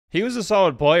He was a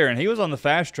solid player, and he was on the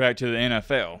fast track to the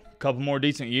NFL. A couple more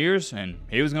decent years, and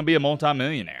he was going to be a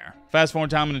multi-millionaire. Fast forward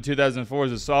time into 2004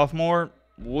 as a sophomore,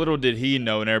 little did he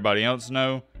know and everybody else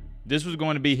know, this was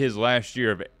going to be his last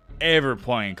year of ever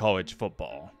playing college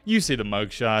football. You see the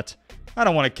mugshot. I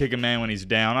don't want to kick a man when he's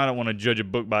down. I don't want to judge a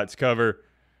book by its cover.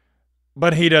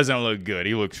 But he doesn't look good.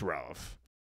 He looks rough.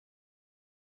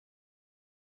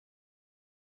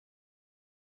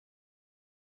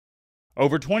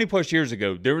 Over 20 plus years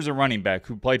ago, there was a running back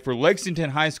who played for Lexington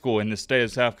High School in the state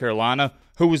of South Carolina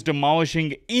who was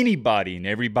demolishing anybody and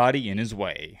everybody in his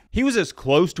way. He was as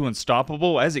close to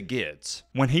unstoppable as it gets.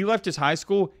 When he left his high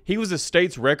school, he was the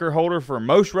state's record holder for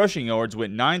most rushing yards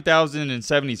with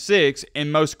 9,076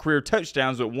 and most career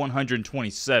touchdowns with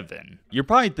 127. You're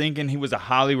probably thinking he was a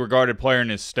highly regarded player in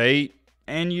his state,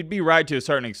 and you'd be right to a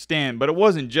certain extent, but it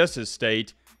wasn't just his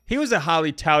state. He was a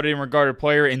highly touted and regarded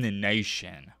player in the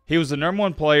nation. He was the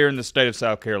 #1 player in the state of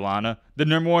South Carolina, the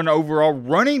 #1 overall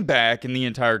running back in the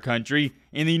entire country,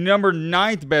 and the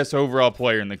 #9 best overall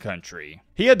player in the country.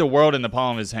 He had the world in the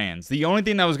palm of his hands. The only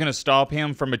thing that was going to stop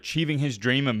him from achieving his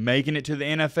dream of making it to the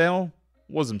NFL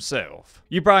was himself.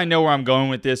 You probably know where I'm going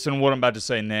with this and what I'm about to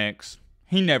say next.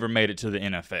 He never made it to the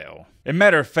NFL. As a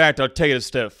matter of fact, I'll take it a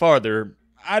step farther.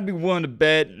 I'd be willing to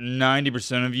bet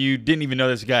 90% of you didn't even know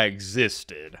this guy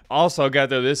existed. Also, I got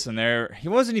to throw this in there, he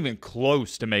wasn't even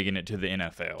close to making it to the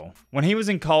NFL. When he was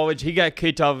in college, he got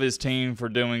kicked off of his team for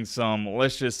doing some,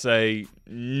 let's just say,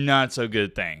 not so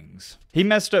good things. He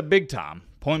messed up big time,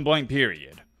 point blank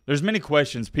period. There's many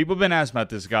questions people have been asked about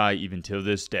this guy even till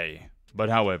this day. But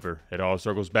however, it all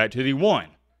circles back to the one.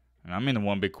 And I mean the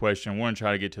one big question we're going to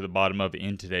try to get to the bottom of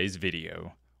in today's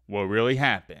video. What really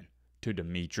happened to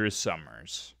Demetris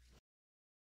Summers?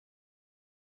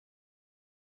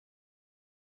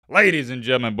 Ladies and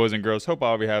gentlemen, boys and girls, hope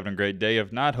all of you are having a great day.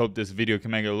 If not, hope this video can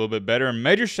make it a little bit better. And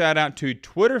major shout out to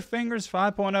Twitter Fingers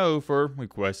 5.0 for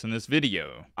requesting this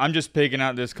video. I'm just picking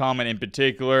out this comment in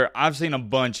particular. I've seen a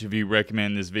bunch of you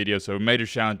recommend this video, so major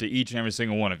shout out to each and every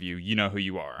single one of you. You know who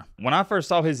you are. When I first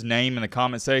saw his name in the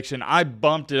comment section, I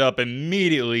bumped it up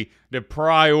immediately to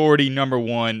priority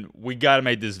 #1. We gotta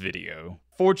make this video.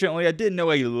 Fortunately, I did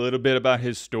know a little bit about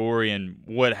his story and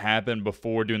what happened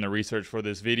before doing the research for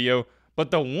this video.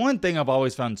 But the one thing I've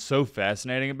always found so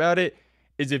fascinating about it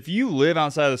is if you live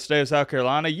outside of the state of South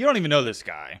Carolina, you don't even know this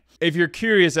guy. If you're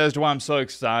curious as to why I'm so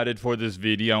excited for this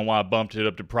video and why I bumped it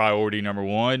up to priority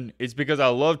 #1, it's because I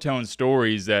love telling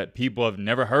stories that people have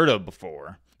never heard of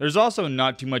before. There's also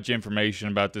not too much information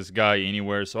about this guy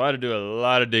anywhere, so I had to do a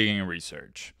lot of digging and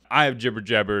research. I have jibber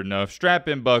jabber enough. Strap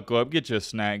in, buckle up, get you a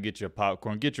snack, get you a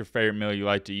popcorn, get your favorite meal you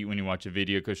like to eat when you watch a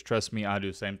video, because trust me, I do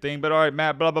the same thing. But alright,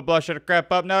 Matt, blah, blah, blah, shut the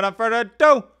crap up. Now, without further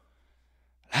ado,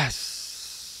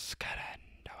 let's get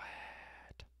into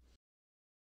it.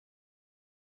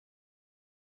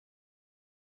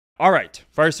 Alright,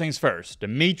 first things first.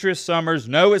 Demetris Summers.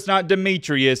 No, it's not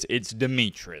Demetrius, it's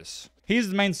Demetris. He's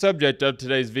the main subject of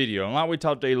today's video, and like we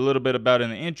talked a little bit about in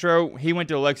the intro, he went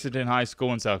to Lexington High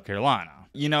School in South Carolina.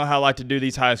 You know how I like to do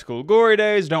these high school glory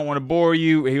days, don't want to bore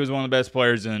you, he was one of the best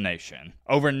players in the nation.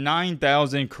 Over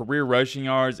 9,000 career rushing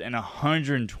yards and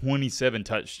 127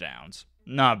 touchdowns.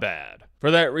 Not bad.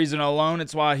 For that reason alone,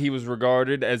 it's why he was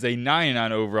regarded as a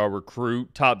 99 overall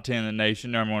recruit, top 10 in the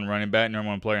nation, #1 running back,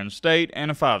 #1 player in the state,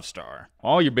 and a 5-star.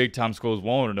 All your big time schools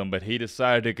wanted him, but he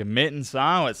decided to commit and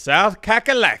sign with South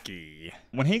Kakalaki.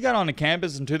 When he got onto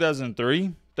campus in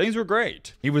 2003, things were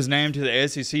great. He was named to the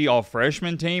SEC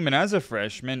All-Freshman team, and as a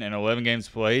freshman, in 11 games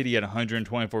played, he had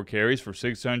 124 carries for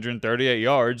 638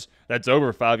 yards. That's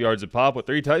over 5 yards a pop with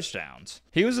 3 touchdowns.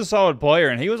 He was a solid player,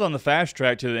 and he was on the fast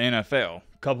track to the NFL.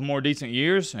 A couple more decent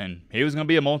years, and he was going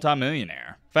to be a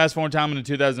multi-millionaire. Fast forward time into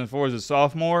 2004 as a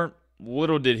sophomore,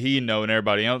 little did he know and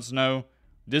everybody else know,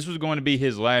 this was going to be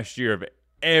his last year of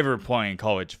ever playing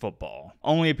college football.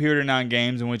 Only appeared in 9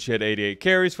 games in which he had 88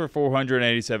 carries for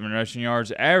 487 rushing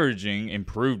yards, averaging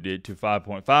improved it to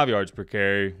 5.5 yards per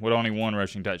carry with only 1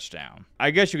 rushing touchdown. I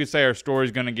guess you could say our story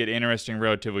is going to get interesting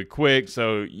relatively quick,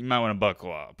 so you might want to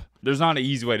buckle up. There's not an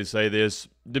easy way to say this.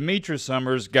 Demetris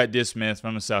Summers got dismissed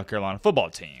from the South Carolina football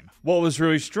team. What was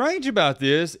really strange about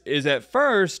this is at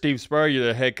first, Steve Spurrier,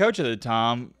 the head coach at the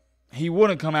time, he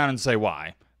wouldn't come out and say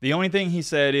why. The only thing he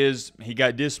said is he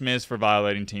got dismissed for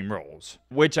violating team rules,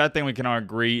 which I think we can all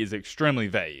agree is extremely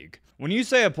vague. When you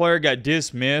say a player got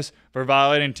dismissed for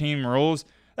violating team rules,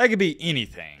 that could be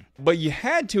anything. But you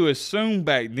had to assume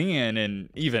back then, and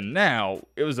even now,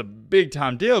 it was a big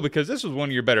time deal because this was one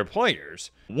of your better players.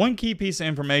 One key piece of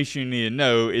information you need to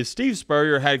know is Steve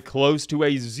Spurrier had close to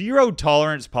a zero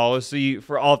tolerance policy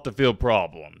for off the field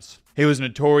problems. He was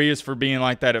notorious for being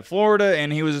like that at Florida,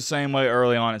 and he was the same way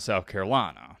early on at South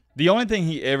Carolina. The only thing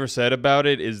he ever said about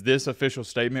it is this official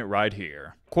statement right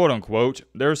here. Quote unquote,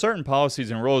 there are certain policies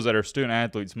and rules that our student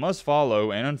athletes must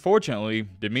follow, and unfortunately,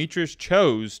 Demetris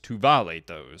chose to violate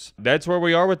those. That's where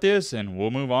we are with this, and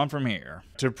we'll move on from here.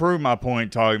 To prove my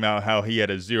point talking about how he had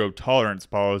a zero tolerance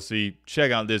policy,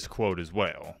 check out this quote as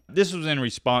well. This was in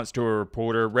response to a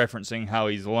reporter referencing how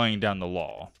he's laying down the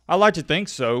law. I like to think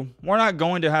so. We're not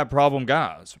going to have problem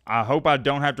guys. I hope I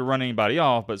don't have to run anybody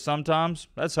off, but sometimes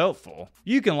that's helpful.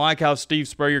 You can like how Steve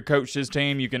Spurrier coached his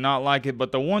team, you can not like it,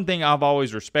 but the one thing I've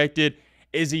always respected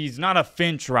is he's not a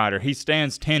fence rider. He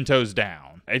stands 10 toes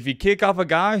down. If you kick off a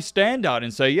guy, stand out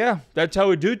and say, yeah, that's how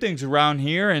we do things around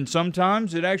here, and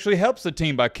sometimes it actually helps the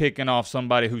team by kicking off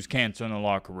somebody who's cancer in the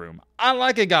locker room. I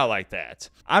like a guy like that.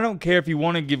 I don't care if you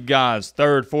want to give guys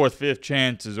third, fourth, fifth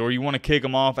chances, or you want to kick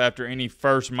them off after any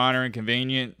first minor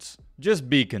inconvenience. Just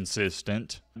be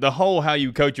consistent. The whole how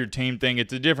you coach your team thing,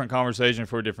 it's a different conversation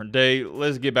for a different day.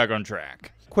 Let's get back on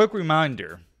track. Quick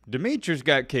reminder, Demetris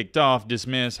got kicked off,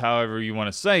 dismissed, however you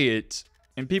want to say it,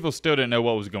 and people still didn't know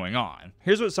what was going on.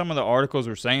 Here's what some of the articles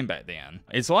were saying back then.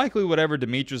 It's likely whatever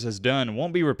Demetris has done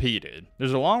won't be repeated.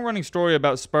 There's a long-running story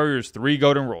about Spurrier's 3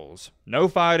 golden rules. No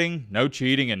fighting, no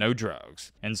cheating, and no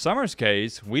drugs. In Summers'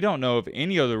 case, we don't know if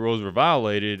any of the rules were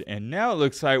violated, and now it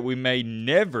looks like we may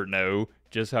never know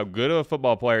just how good of a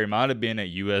football player he might have been at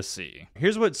USC.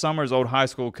 Here's what Summers' old high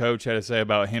school coach had to say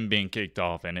about him being kicked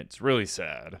off, and it's really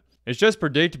sad. It's just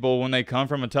predictable when they come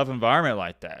from a tough environment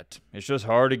like that. It's just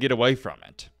hard to get away from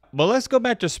it. But let's go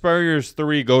back to Spurrier's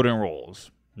 3 golden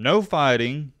rules. No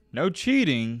fighting, no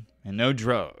cheating, and no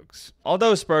drugs.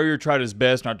 Although Spurrier tried his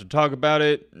best not to talk about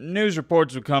it, news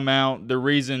reports would come out the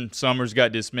reason Summers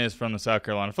got dismissed from the South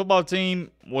Carolina football team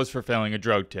was for failing a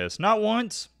drug test. Not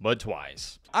once, but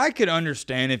twice. I could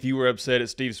understand if you were upset at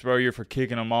Steve Spurrier for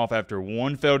kicking him off after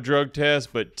 1 failed drug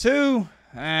test, but 2,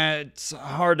 it's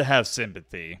hard to have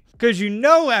sympathy. Because you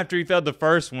know after he failed the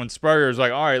first one, Spurrier's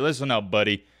like, all right, listen up,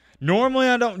 buddy. Normally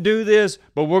I don't do this,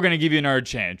 but we're going to give you another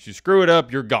chance. You screw it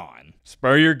up, you're gone.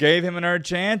 Spurrier gave him another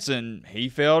chance, and he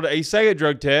failed a second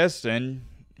drug test, and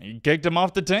he kicked him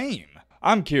off the team.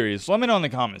 I'm curious, let me know in the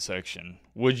comment section.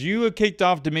 Would you have kicked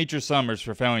off Demetris Summers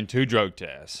for failing 2 drug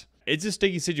tests? It's a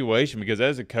sticky situation because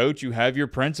as a coach, you have your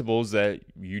principles that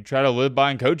you try to live by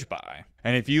and coach by.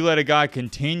 And if you let a guy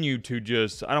continue to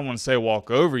just, I don't want to say walk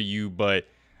over you, but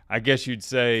I guess you'd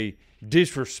say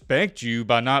disrespect you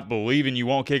by not believing you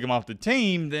won't kick him off the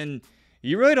team, then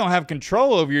you really don't have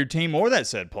control over your team or that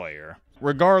said player.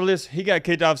 Regardless, he got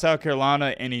kicked off South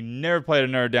Carolina and he never played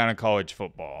another down in college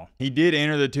football. He did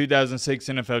enter the 2006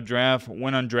 NFL Draft,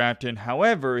 went undrafted.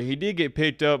 However, he did get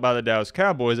picked up by the Dallas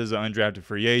Cowboys as an undrafted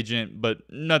free agent, but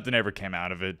nothing ever came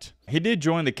out of it. He did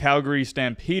join the Calgary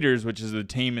Stampeders, which is a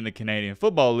team in the Canadian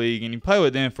Football League, and he played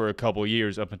with them for a couple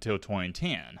years up until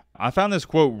 2010. I found this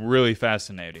quote really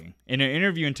fascinating. In an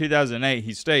interview in 2008,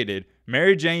 he stated,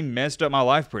 "Mary Jane messed up my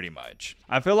life pretty much.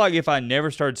 I feel like if I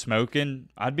never started smoking,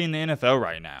 I'd be in the NFL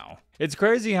right now." It's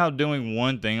crazy how doing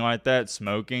one thing like that,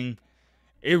 smoking,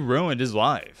 it ruined his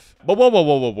life. But whoa,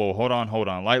 hold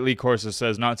on. Lightly Corsa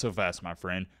says, not so fast, my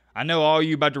friend. I know all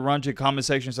you about to run to the comment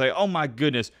section and say, oh my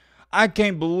goodness, I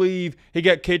can't believe he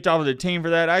got kicked off of the team for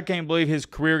that. I can't believe his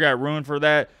career got ruined for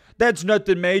that. That's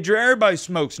nothing major. Everybody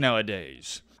smokes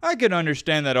nowadays. I can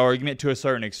understand that argument to a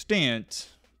certain extent,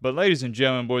 but ladies and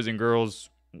gentlemen, boys and girls,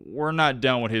 we're not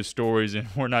done with his stories and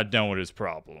we're not done with his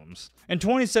problems. In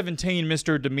 2017,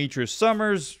 Mr. Demetris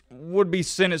Summers would be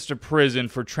sentenced to prison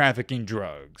for trafficking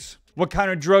drugs. What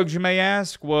kind of drugs, you may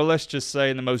ask? Well, let's just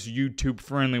say in the most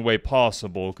YouTube-friendly way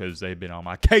possible, because they've been on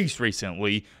my case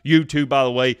recently. YouTube, by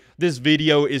the way, this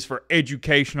video is for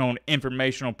educational and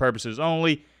informational purposes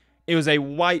only. It was a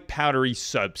white powdery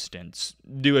substance.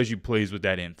 Do as you please with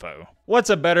that info. What's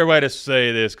a better way to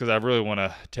say this? Because I really want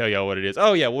to tell y'all what it is.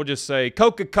 Oh yeah, we'll just say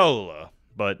Coca-Cola,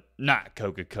 but not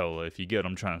Coca-Cola, if you get what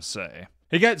I'm trying to say.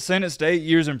 He got sentenced to 8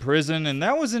 years in prison, and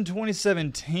that was in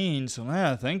 2017, so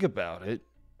now I think about it,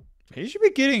 he should be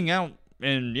getting out,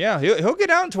 and yeah, he'll get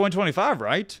out in 2025,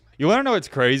 right? You want to know what's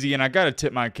crazy? And I got to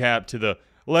tip my cap to the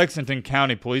Lexington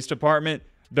County Police Department.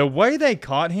 The way they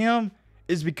caught him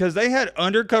is because they had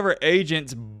undercover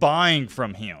agents buying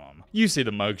from him. You see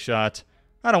the mugshot.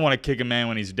 I don't want to kick a man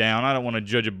when he's down. I don't want to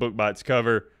judge a book by its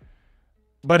cover.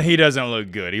 But he doesn't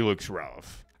look good. He looks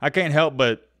rough. I can't help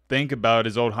but think about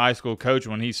his old high school coach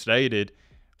when he stated,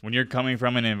 when you're coming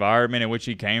from an environment in which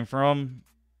he came from,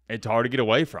 it's hard to get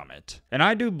away from it. And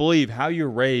I do believe how you're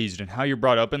raised and how you're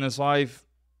brought up in this life,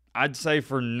 I'd say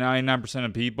for 99%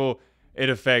 of people, it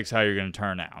affects how you're going to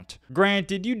turn out.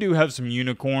 Granted, you do have some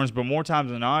unicorns, but more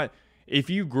times than not, If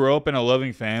you grow up in a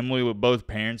loving family with both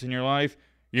parents in your life,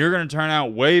 you're going to turn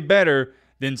out way better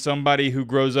than somebody who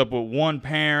grows up with one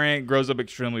parent, grows up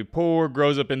extremely poor,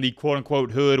 grows up in the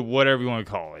quote-unquote hood, whatever you want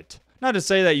to call it. Not to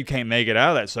say that you can't make it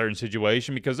out of that certain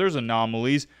situation, because there's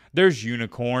anomalies, there's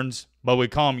unicorns, but we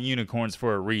call them unicorns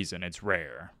for a reason. It's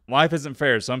rare. Life isn't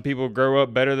fair. Some people grow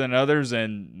up better than others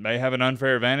and may have an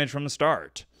unfair advantage from the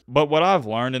start. But what I've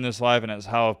learned in this life, and it's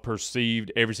how I've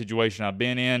perceived every situation I've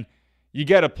been in, you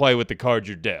got to play with the cards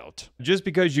you're dealt. Just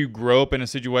because you grow up in a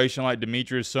situation like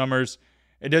Demetris Summers,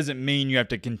 it doesn't mean you have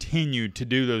to continue to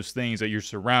do those things that you're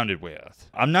surrounded with.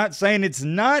 I'm not saying it's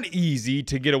not easy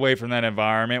to get away from that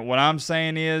environment. What I'm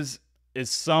saying is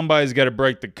somebody's got to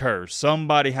break the curse.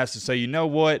 Somebody has to say, you know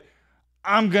what?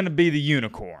 I'm going to be the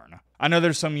unicorn. I know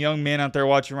there's some young men out there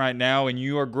watching right now, and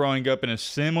you are growing up in a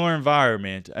similar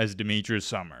environment as Demetris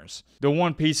Summers. The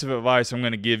one piece of advice I'm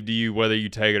going to give to you, whether you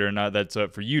take it or not, that's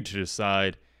up for you to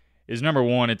decide, is number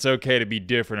one, it's okay to be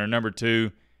different, or number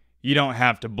two, you don't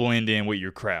have to blend in with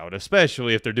your crowd,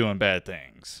 especially if they're doing bad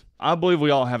things. I believe we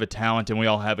all have a talent and we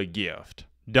all have a gift.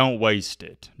 Don't waste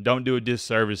it. Don't do a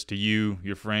disservice to you,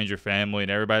 your friends, your family,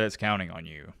 and everybody that's counting on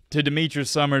you. To Demetris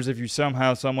Summers, if you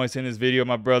somehow, someway seen this video,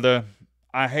 my brother,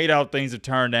 I hate how things have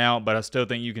turned out, but I still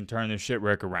think you can turn this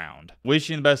shipwreck around. Wish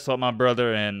you the best luck, my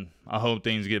brother, and I hope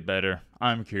things get better.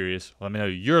 I'm curious. Let me know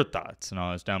your thoughts and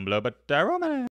all this down below. But Roman.